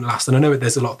because it wouldn't last. And I know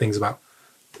there's a lot of things about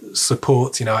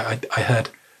support. You know, I heard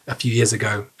a few years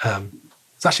ago,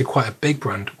 it's actually quite a big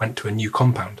brand went to a new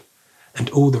compound and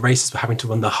all the races were having to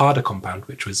run the harder compound,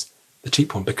 which was the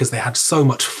cheap one, because they had so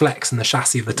much flex in the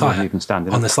chassis of the tyre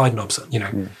on the side knobs, you know.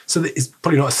 Yeah. So it's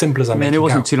probably not as simple as I mean. It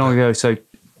wasn't too long ago, so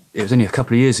it was only a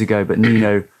couple of years ago, but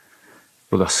Nino,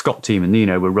 well, the Scott team and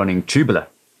Nino were running tubular.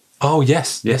 Oh,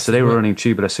 yes. Yes, so they were running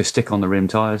tubular, so stick on the rim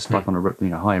tyres, like on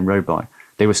a high-end road bike.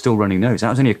 They were still running those.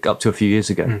 That was only up to a few years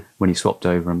ago when he swapped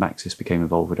over and Maxis became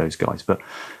involved with those guys. But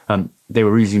they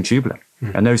were using tubular.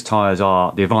 And those tyres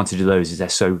are, the advantage of those is they're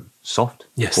so soft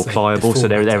or pliable. So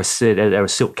they're a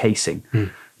silk casing,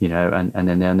 you know, and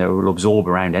then they will absorb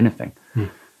around anything.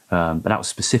 But that was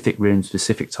specific rims,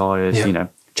 specific tyres, you know.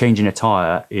 Changing a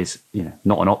tyre is, you know,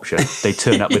 not an option. They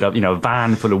turn up with a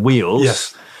van full of wheels.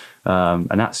 Yes. And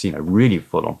that's, you know, really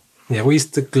full on. Yeah, we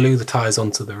used to glue the tyres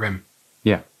onto the rim.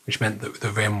 Yeah. Which meant that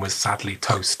the rim was sadly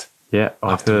toast. Yeah,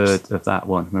 I've heard of that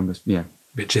one. Remember, yeah.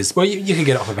 Which is, well, you can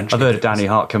get it off eventually. I've heard of Danny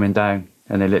Hart coming down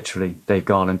and Dave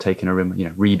Garland taking a rim, you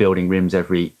know, rebuilding rims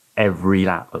every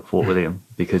lap at Fort William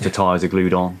because the tyres are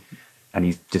glued on and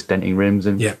he's just denting rims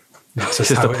and it's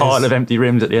just a pile of empty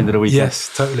rims at the end of the weekend.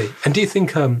 Yes, totally. And do you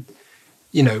think,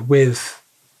 you know, with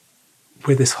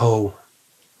this whole,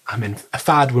 I mean, a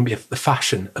fad wouldn't be the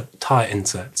fashion of tyre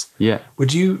inserts. Yeah.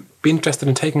 Would you be interested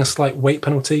in taking a slight weight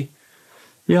penalty?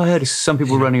 Yeah, I heard some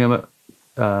people running them at,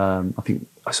 I think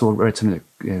I read something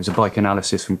that there was a bike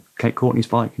analysis from Kate Courtney's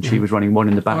bike and she was running one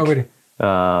in the back. Oh, really?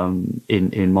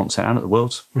 In Mont Saint Anne at the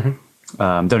Worlds. Don't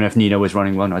know if Nino was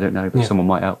running one, I don't know, but someone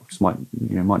might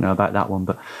know about that one.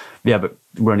 But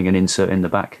running an insert in the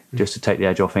back just to take the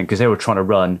edge off it, because they were trying to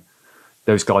run,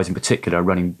 those guys in particular,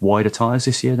 running wider tyres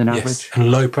this year than average.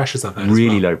 And low pressures are there.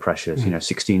 Really low pressures, you know,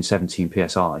 16, 17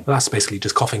 PSI. Well, that's basically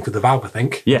just coughing through the valve, I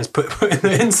think. Yeah. Just put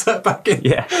the insert back in.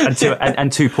 Yeah, and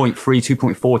 2.3,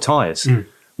 2.4 tyres,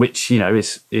 which, you know,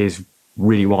 is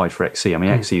really wide for XC. I mean,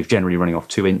 XC is generally running off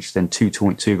 2 inch, then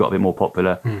 2.2 got a bit more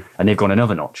popular, and they've gone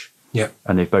another notch. Yeah.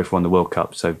 And they've both won the World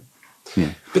Cup, so,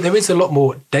 yeah. But there is a lot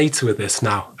more data with this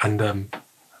now, and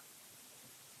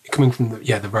coming from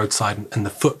the roadside and the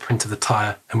footprint of the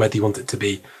tyre and whether you want it to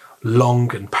be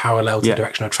long and parallel to the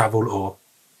direction of travel or,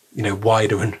 you know,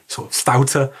 wider and sort of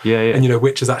stouter. And, you know,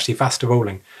 which is actually faster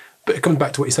rolling. But it comes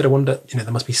back to what you said. I wonder, you know,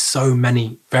 there must be so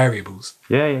many variables.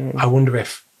 I wonder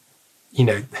if, you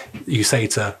know, you say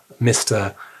to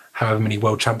Mr. however many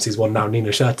world champs he's won now,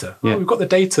 Nino Schurter. Yeah. Oh, we've got the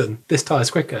data, and this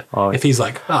tyre's quicker. Oh, if he's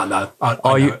like, no, I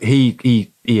know it.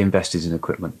 He invests in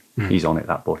equipment. He's on it,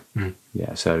 that boy.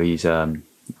 Yeah, so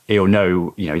he'll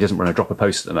know, he doesn't run a drop of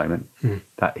post at the moment,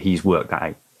 that he's worked that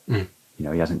out. He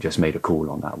hasn't just made a call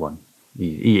on that one.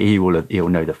 He'll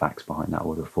know the facts behind that, I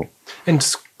would have thought. And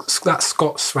that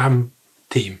Scott SRAM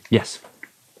team. Yes.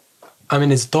 I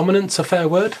mean, is dominance a fair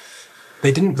word?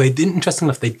 They didn't, interesting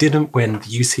enough, they didn't win the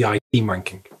UCI team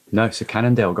ranking. No, so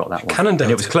Cannondale got that one. Cannondale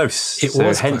and it was close. It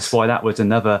was hence close. why that was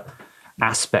another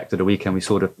aspect of the weekend. We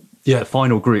sort of, the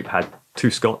final group had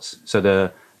 2 Scots. So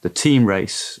the team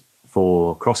race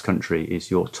for cross country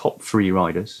is your top 3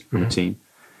 riders from the team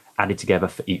added together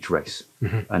for each race,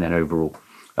 and then overall.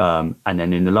 And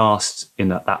then in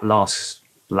that last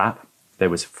lap, there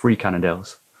was 3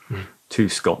 Cannondales, 2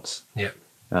 Scots. Yeah.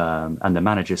 And the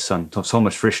manager's son,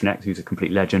 Thomas Frischneck, who's a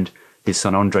complete legend, his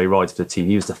son Andre rides for the team.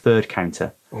 He was the 3rd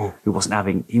counter, who wasn't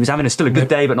having, he was having still a good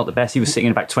day, but not the best. He was sitting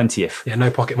in about 20th. Yeah,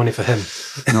 no pocket money for him.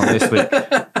 Not this week.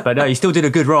 But no, he still did a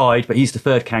good ride, but he's the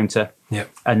 3rd counter. Yeah.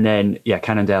 And then,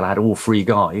 Cannondale had all 3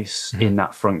 guys in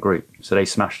that front group. So they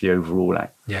smashed the overall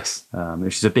out. Yes.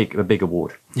 Which is a big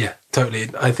award. Yeah, totally.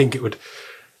 I think it would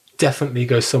definitely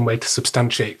go some way to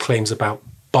substantiate claims about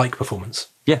bike performance.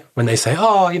 Yeah. When they say,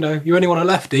 you only want a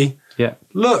lefty. Yeah.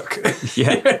 Look.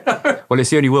 Yeah. Well, it's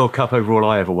the only World Cup overall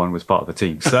I ever won was part of the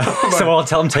team. So,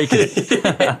 I'm taking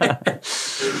it.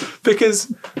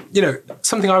 Because,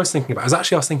 something I was thinking about,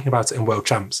 I was thinking about it in World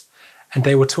Champs, and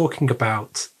they were talking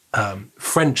about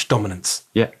French dominance.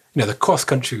 Yeah. The cross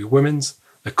country women's,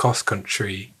 the cross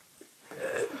country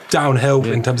downhill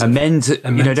in terms of men's.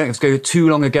 Don't have to go too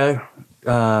long ago.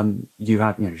 You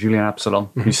had Julien Absalon,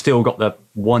 who's still got the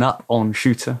one up on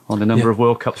Shooter on the number of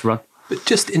World Cups run. But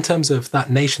just in terms of that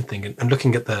nation thing and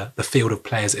looking at the field of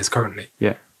players it is currently,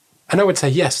 and I would say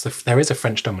yes, there is a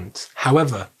French dominance.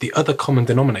 However, the other common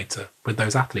denominator with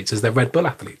those athletes is they're Red Bull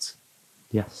athletes.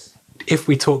 Yes. If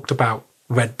we talked about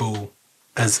Red Bull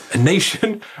as a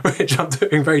nation, which I'm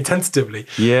doing very tentatively,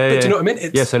 but do you know what I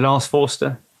mean? So Lars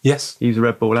Forster. Yes. He's a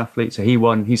Red Bull athlete. So he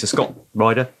won, he's a Scot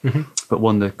rider, but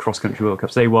won the cross-country World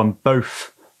Cups. They won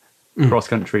both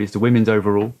cross-countries, the women's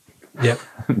overall,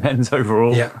 men's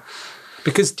overall. Yeah.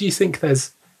 Because do you think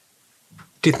that's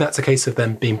a case of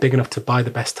them being big enough to buy the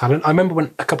best talent? I remember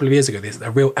when a couple of years ago, there's a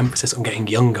real emphasis on getting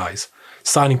young guys,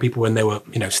 signing people when they were,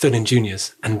 stood in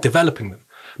juniors and developing them.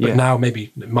 But now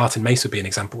maybe Martin Mace would be an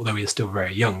example, although he is still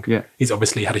very young. Yeah. He's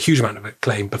obviously had a huge amount of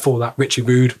acclaim before that. Richie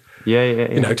Rude.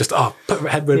 Just, put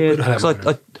head.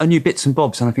 So I knew bits and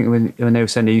bobs, and I think when they were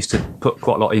saying they used to put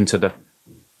quite a lot into the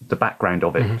background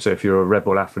of it. So if you're a Red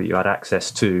Bull athlete, you had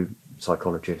access to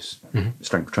psychologists,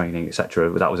 strength training, etc.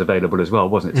 That was available as well,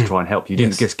 wasn't it, to try and help you? You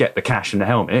didn't just get the cash and the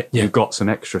helmet. You got some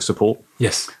extra support.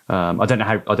 Yes. I don't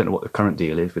know what the current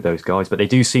deal is with those guys, but they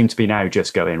do seem to be now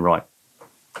just going, right,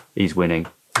 he's winning.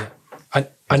 Yeah.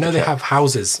 I know they have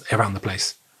houses around the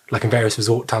place, like in various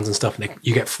resort towns and stuff, and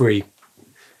you get free.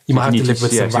 You might have to live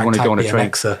with some ragtag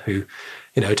BMXer who,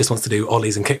 just wants to do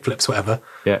ollies and kickflips, whatever.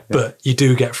 But you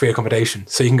do get free accommodation.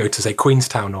 So you can go to, say,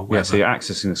 Queenstown or whatever. Yeah, so you're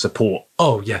accessing the support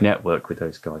network with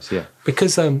those guys,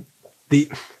 Because the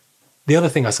other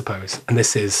thing, I suppose, and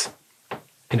this is,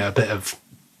 a bit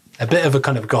of a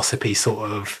kind of gossipy sort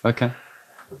of... Okay.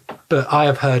 But I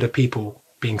have heard of people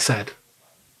being said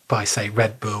by, say,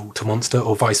 Red Bull to Monster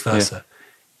or vice versa.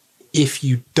 If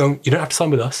you don't have to sign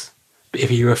with us, but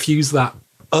if you refuse that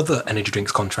other energy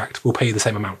drinks contract, we'll pay you the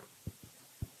same amount.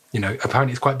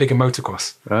 Apparently it's quite big in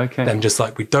motocross. Okay. Then just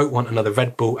like, we don't want another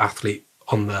Red Bull athlete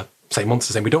on the, say,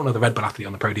 Monster saying, we don't want another Red Bull athlete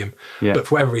on the podium. Yeah. But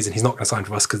for whatever reason, he's not going to sign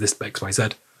for us because this X, Y, Z.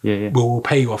 We'll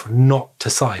pay you off not to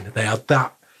sign. They are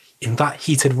in that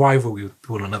heated rivalry with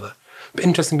one another. But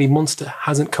interestingly, Monster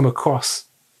hasn't come across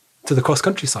to the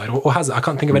cross-country side, or has it? I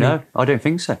can't think of any. No, I don't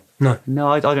think so. No,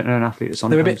 I don't know an athlete that's on.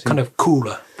 They're a bit kind of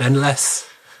cooler, then less.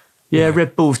 Yeah,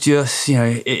 Red Bull's just,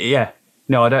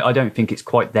 No, I don't think it's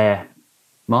quite their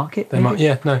market. They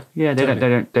don't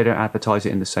advertise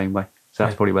it in the same way. So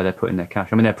that's probably where they're putting their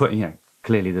cash. I mean, they're putting,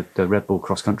 clearly the Red Bull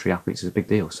cross-country athletes is a big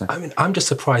deal. So I mean, I'm just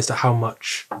surprised at how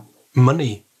much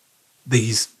money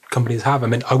these companies have. I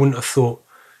mean, I wouldn't have thought,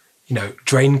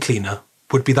 drain cleaner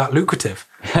would be that lucrative,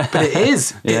 but it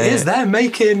is. It is. They're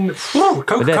making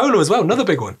Coca-Cola as well, another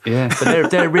big one. Yeah,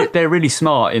 but they're really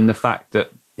smart in the fact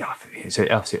that it's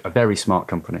a very smart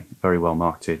company, very well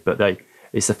marketed. But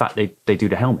it's the fact they do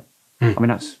the helmet. I mean,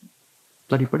 that's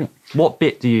bloody brilliant. What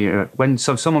bit do you when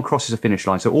someone crosses a finish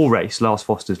line? So all race, Lars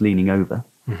Foster's leaning over,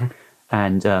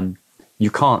 and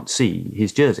you can't see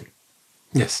his jersey.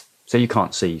 Yes. So you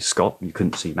can't see Scott. You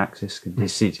couldn't see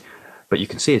Maxis. But you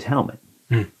can see his helmet.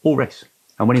 All race.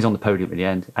 And when he's on the podium at the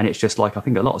end, and it's just like, I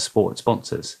think a lot of sport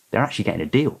sponsors, they're actually getting a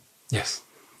deal. Yes.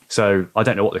 So I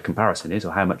don't know what the comparison is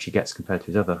or how much he gets compared to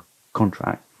his other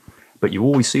contract, but you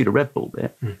always see the Red Bull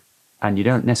bit and you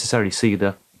don't necessarily see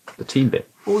the team bit.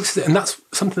 Well, and that's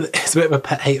something that is a bit of a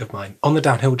pet hate of mine. On the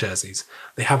downhill jerseys,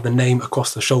 they have the name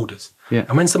across the shoulders. Yeah.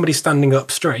 And when somebody's standing up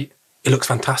straight, it looks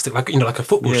fantastic, like, you know, like a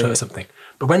football shirt or something.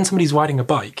 But when somebody's riding a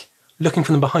bike, looking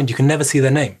from them behind, you can never see their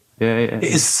name. Yeah. It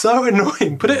is so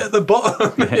annoying. Put it at the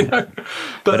bottom, you know.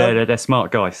 But they're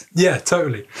smart guys. Yeah,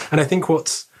 totally. And I think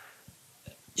what's,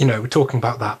 you know, we're talking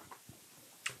about that.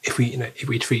 If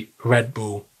we treat Red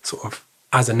Bull sort of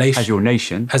as a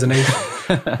nation, as a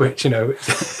nation, which, you know,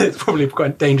 it's probably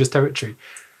quite dangerous territory.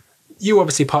 You were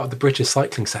obviously part of the British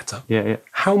cycling setup. Yeah.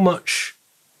 How much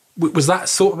was that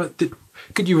sort of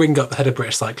could you ring up the head of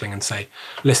British cycling and say,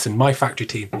 listen, my factory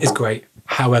team is great,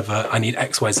 however, I need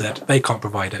X, Y, Z, they can't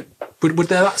provide it. Would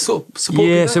there that sort of support?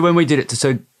 Yeah, so when we did it,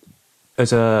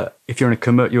 if you're in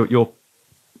a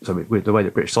so with the way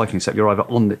that British cycling set, you're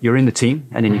either you're in the team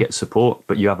and then you get support,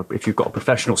 but if you've got a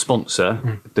professional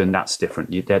sponsor, then that's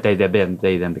different.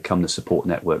 They then become the support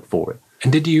network for it.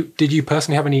 And did you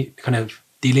personally have any kind of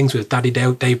dealings with Daddy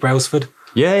Dave Brailsford?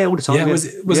 Yeah, all the time. Yeah,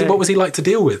 what was he like to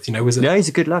deal with? You know, Yeah, he's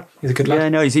a good lad. He's a good lad. Yeah,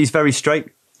 no, he's very straight,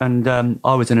 and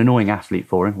I was an annoying athlete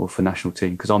for him or for national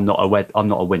team because I'm not a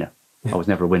winner. Yeah. I was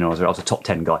never a winner. I was a top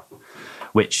 10 guy,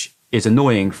 which is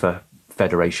annoying for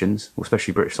federations,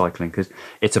 especially British cycling, because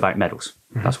it's about medals.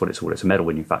 That's what it's all. It's a medal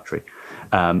winning factory.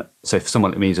 So for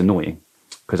someone like me, it's annoying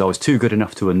because I was too good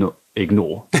enough to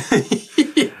ignore,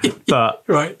 but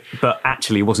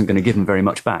actually wasn't going to give them very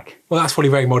much back. Well, that's probably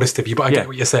very modest of you, but I get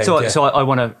what you're saying. So I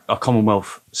won a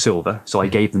Commonwealth silver, so I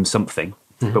gave them something.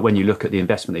 But when you look at the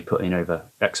investment they put in over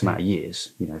X amount of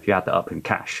years, you know, if you add that up in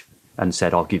cash and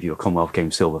said, I'll give you a Commonwealth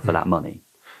Games silver for that money.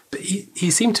 But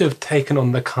he seemed to have taken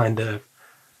on the kind of,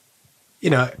 you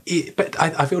know, but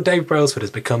I feel Dave Brailsford has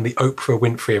become the Oprah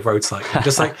Winfrey of road cycling.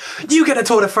 Just like, you get a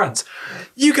Tour de France,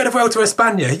 you get a Vuelta a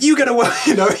España, you get a,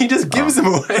 you know, he just gives them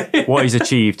away. What he's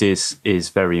achieved is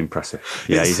very impressive.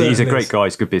 Yeah, he's a great guy,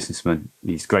 he's a good businessman.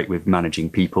 He's great with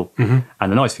managing people. And the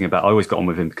nice thing about, I always got on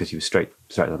with him because he was straight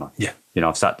of the line. Yeah. You know,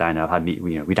 I've sat down,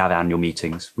 we'd have annual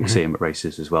meetings, we'd see him at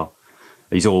races as well.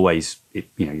 He's always,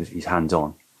 you know, he's hands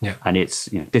on. Yeah. And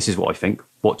it's, you know, this is what I think.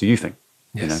 What do you think?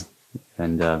 Yes. You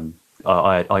know, and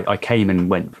I came and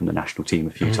went from the national team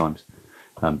a few times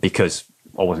because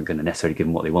I wasn't going to necessarily give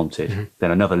them what they wanted.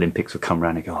 Then another Olympics would come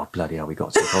around and go, oh, bloody hell, we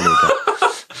got to take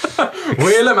holiday.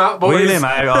 Wheel him out, boys. Wheel him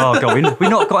out. Oh, God, we've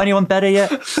not got anyone better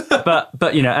yet.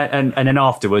 But you know, and then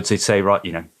afterwards they'd say, right,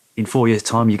 you know, in 4 years'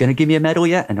 time, you're going to give me a medal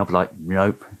yet? And I'll be like,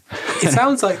 nope. It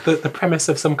sounds like the premise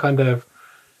of some kind of,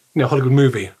 you know, Hollywood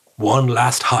movie. One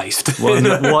last heist.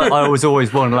 I was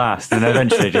always one last, and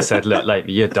eventually just said, "Look,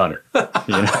 lady, you're done.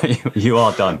 You know, you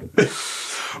are done."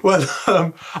 Well,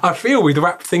 I feel we'd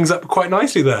wrapped things up quite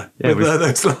nicely there with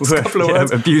those last couple of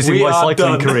words. Abusing my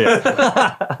cycling career.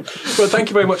 Well, thank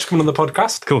you very much for coming on the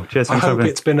podcast. Cool. Cheers. I hope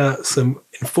it's been some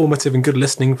informative and good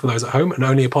listening for those at home, and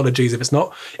only apologies if it's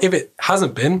not. If it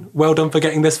hasn't been, well done for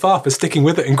getting this far, for sticking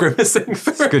with it and grimacing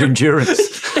through. It's good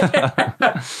endurance.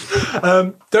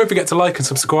 Don't forget to like and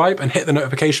subscribe and hit the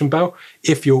notification bell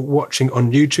if you're watching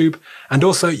on YouTube. And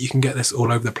also, you can get this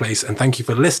all over the place. And thank you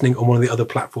for listening on one of the other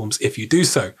platforms if you do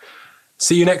so.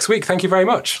 See you next week. Thank you very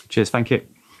much. Cheers. Thank you.